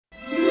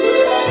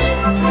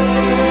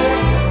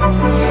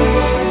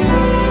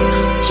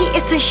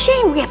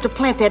shame we have to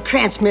plant that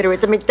transmitter at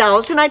the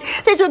McDowell's tonight.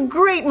 There's a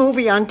great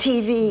movie on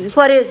TV.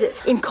 What is it?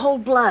 In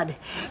Cold Blood.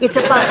 It's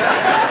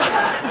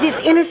about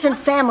this innocent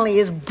family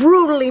is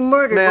brutally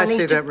murdered. May I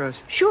see that, Rose?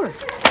 Sure.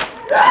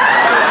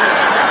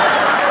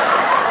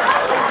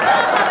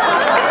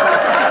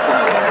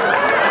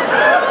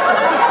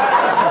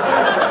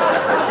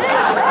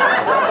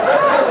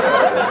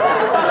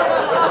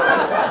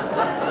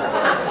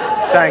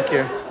 Thank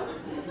you.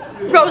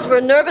 Rose, we're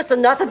nervous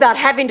enough about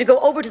having to go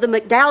over to the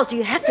McDowell's. Do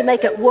you have to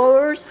make it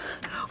worse?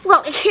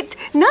 Well, it's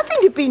nothing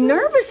to be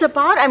nervous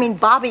about. I mean,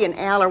 Bobby and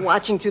Al are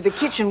watching through the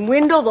kitchen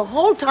window the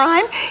whole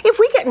time. If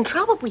we get in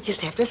trouble, we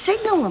just have to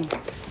signal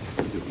them.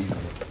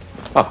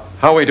 Oh,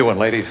 how are we doing,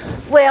 ladies?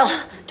 Well,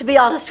 to be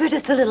honest, we're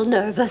just a little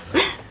nervous.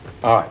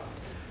 All right.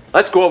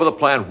 Let's go over the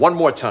plan one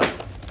more time.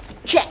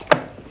 Check.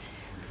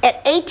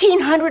 At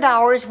 1800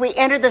 hours, we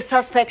enter the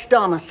suspect's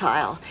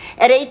domicile.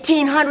 At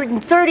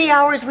 1830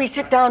 hours, we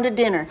sit down to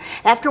dinner.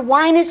 After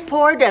wine is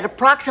poured, at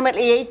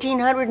approximately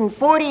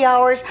 1840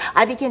 hours,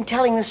 I begin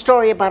telling the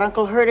story about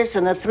Uncle Hurtis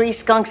and the 3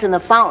 skunks in the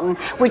fountain,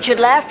 which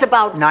should last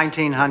about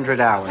 1900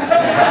 hours.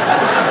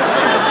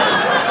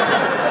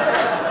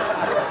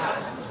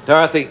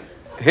 Dorothy,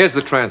 here's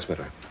the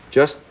transmitter.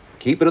 Just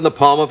keep it in the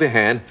palm of your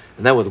hand,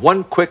 and then with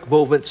one quick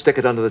movement, stick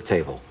it under the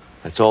table.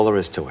 That's all there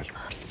is to it.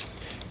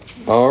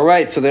 All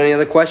right, so there any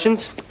other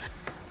questions?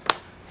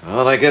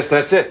 Well, I guess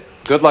that's it.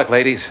 Good luck,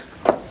 ladies.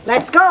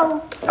 Let's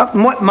go.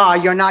 Ma,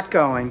 you're not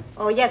going.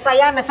 Oh, yes, I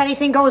am. If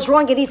anything goes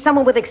wrong, you need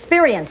someone with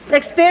experience.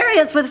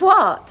 Experience with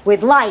what?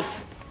 With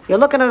life. You're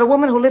looking at a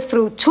woman who lived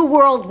through 2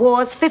 world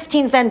wars,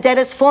 15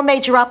 vendettas, 4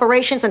 major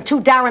operations, and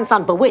 2 Darrens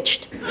on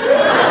Bewitched.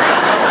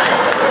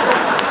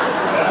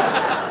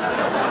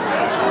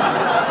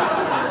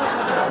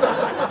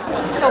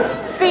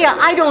 Sophia,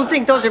 I don't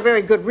think those are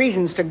very good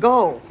reasons to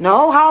go.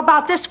 No? How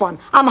about this one?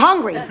 I'm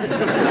hungry.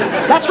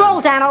 Let's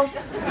roll, Dano.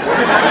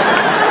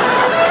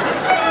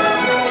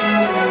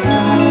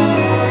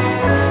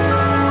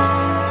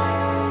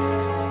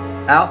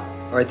 Al?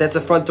 All right, that's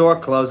the front door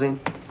closing.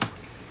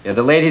 Yeah,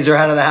 the ladies are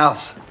out of the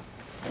house.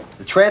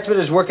 The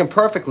transmitter's working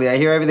perfectly. I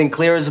hear everything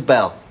clear as a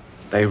bell.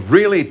 They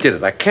really did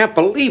it. I can't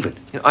believe it.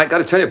 You know, I got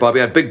to tell you, Bobby,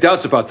 I had big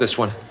doubts about this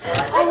one.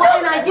 Oh,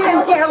 and I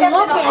didn't dare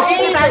look at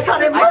you because I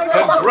thought it was...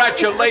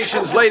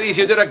 Congratulations, ladies.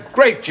 You did a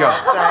great job.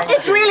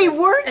 It's really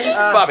working.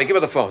 Bobby, give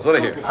her the phones. Let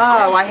her hear.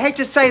 Oh, I hate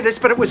to say this,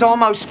 but it was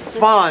almost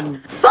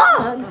fun.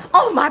 Fun?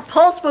 Oh, my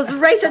pulse was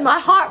racing. My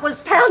heart was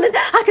pounding.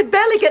 I could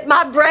barely get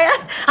my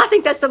breath. I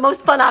think that's the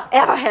most fun I've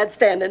ever had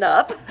standing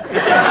up.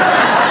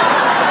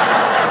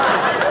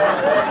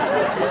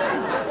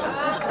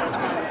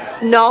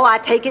 No, I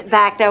take it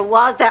back. There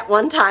was that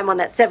one time on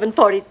that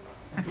 740.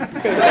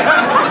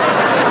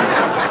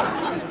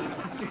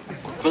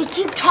 They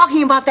keep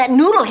talking about that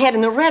noodle head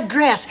in the red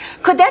dress.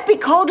 Could that be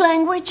code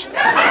language?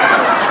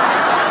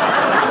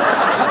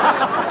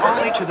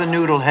 Only to the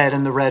noodle head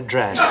in the red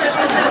dress.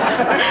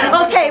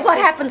 Okay, what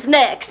happens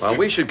next? Well,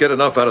 we should get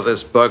enough out of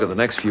this bug in the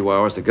next few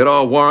hours to get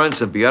our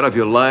warrants and be out of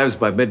your lives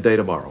by midday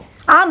tomorrow.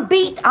 I'm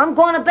beat. I'm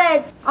going to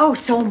bed. Oh,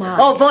 so am I.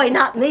 Oh, boy,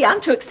 not me.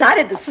 I'm too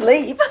excited to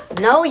sleep.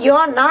 No,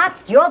 you're not.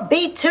 You're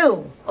beat,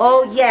 too.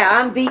 Oh, yeah,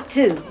 I'm beat,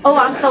 too. Oh,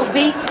 I'm so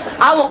beat,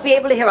 I won't be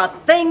able to hear a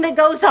thing that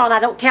goes on. I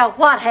don't care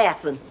what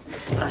happens.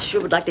 But I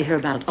sure would like to hear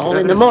about it all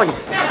in the morning.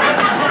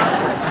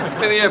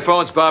 In the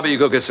earphones, Bobby. You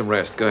go get some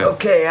rest. Go ahead.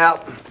 Okay,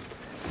 Al.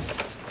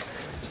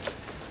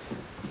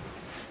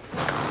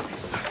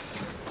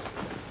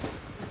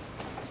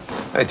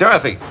 Hey,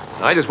 Dorothy,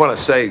 I just want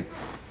to say you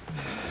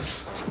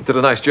did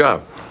a nice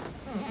job.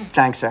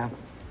 Thanks, Al.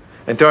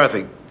 And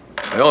Dorothy,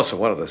 I also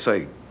wanted to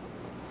say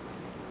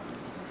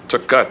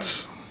took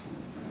guts.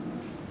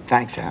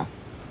 Thanks, Al.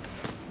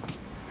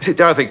 See,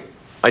 Dorothy,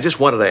 I just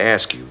wanted to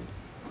ask you.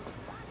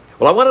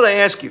 Well, I wanted to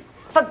ask you.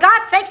 For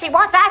God's sakes, he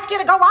wants to ask you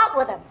to go out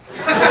with him.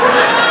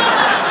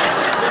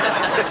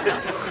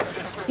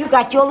 You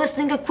got your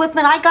listening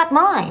equipment, I got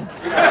mine.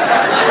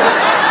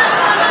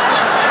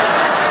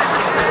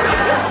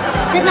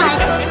 Good night.